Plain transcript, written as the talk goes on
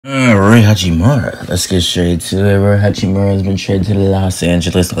Roy Hachimura. Let's get straight to it. Roy Hachimura has been traded to the Los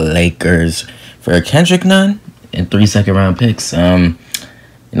Angeles Lakers for Kendrick Nunn and 3 second-round picks. I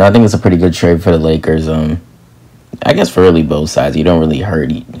think it's a pretty good trade for the Lakers. I guess for really both sides. You don't really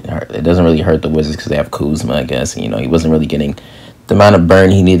hurt. It doesn't really hurt the Wizards because they have Kuzma, I guess. He wasn't really getting the amount of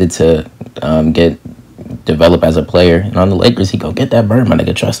burn he needed to develop as a player. And on the Lakers, he go get that burn, my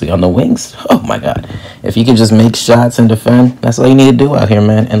nigga. Trust me. On the wings, oh my God. If you can just make shots and defend, that's all you need to do out here,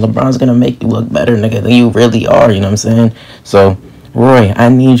 man. And LeBron's gonna make you look better, nigga, than you really are. You know what I'm saying? So, Roy, I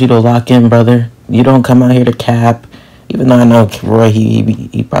need you to lock in, brother. You don't come out here to cap. Even though I know Roy,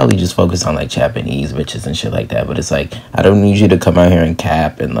 he probably just focused on like Japanese bitches and shit like that. But it's like, I don't need you to come out here and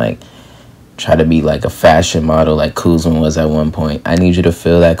cap and like try to be like a fashion model like Kuzma was at one point. I need you to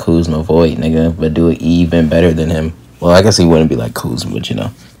fill that Kuzma void, nigga, but do it even better than him. Well, I guess he wouldn't be like Kuzma, but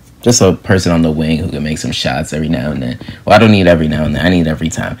just a person on the wing who can make some shots every now and then. Well, I don't need every now and then. I need every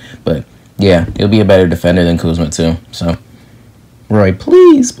time. But yeah, he'll be a better defender than Kuzma too. So, Roy,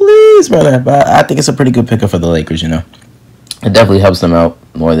 please, brother. But I think it's a pretty good pickup for the Lakers, It definitely helps them out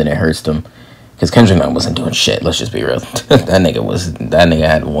more than it hurts them. Because Kendrick Nunn wasn't doing shit. Let's just be real. That nigga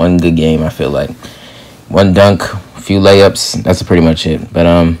had one good game, I feel like. One dunk, a few layups. That's pretty much it.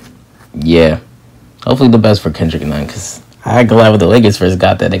 But, yeah. Hopefully the best for Kendrick Nunn. Because I ain't gonna lie, when the Lakers first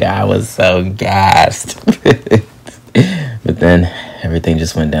got that nigga, I was so gassed. But then everything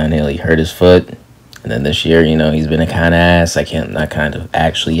just went downhill. He hurt his foot. And then this year, he's been a kind of ass.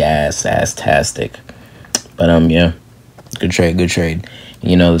 Ass-tastic. But, yeah. Good trade.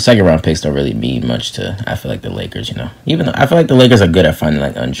 The second round picks don't really mean much to, I feel like, the Lakers, Even though I feel like the Lakers are good at finding,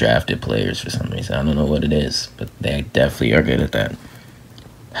 like, undrafted players for some reason. I don't know what it is, but they definitely are good at that.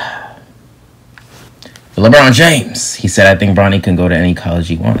 But LeBron James, he said, I think Bronny can go to any college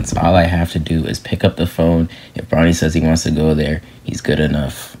he wants. All I have to do is pick up the phone. If Bronny says he wants to go there, he's good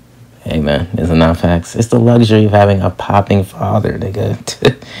enough. Hey, man, isn't that facts? It's the luxury of having a popping father,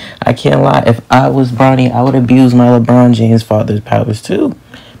 nigga. I can't lie. If I was Bronny, I would abuse my LeBron James father's powers, too.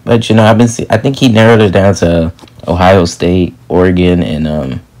 But, I think he narrowed it down to Ohio State, Oregon,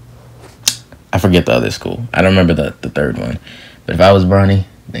 and, I forget the other school. I don't remember the third one. But if I was Bronny,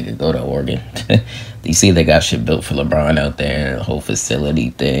 they could go to Oregon. You see they got shit built for LeBron out there, the whole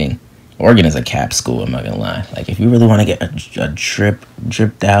facility thing. Oregon is a cap school, I'm not gonna lie. Like, if you really want to get a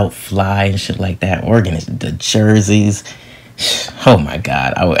dripped out fly and shit like that, Oregon is the jerseys. Oh my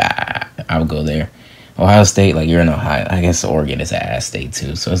God, I would go there. Ohio State, like, you're in Ohio. I guess Oregon is an ass state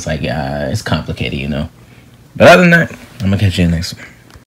too, so it's like, it's complicated, But other than that, I'm gonna catch you in the next one.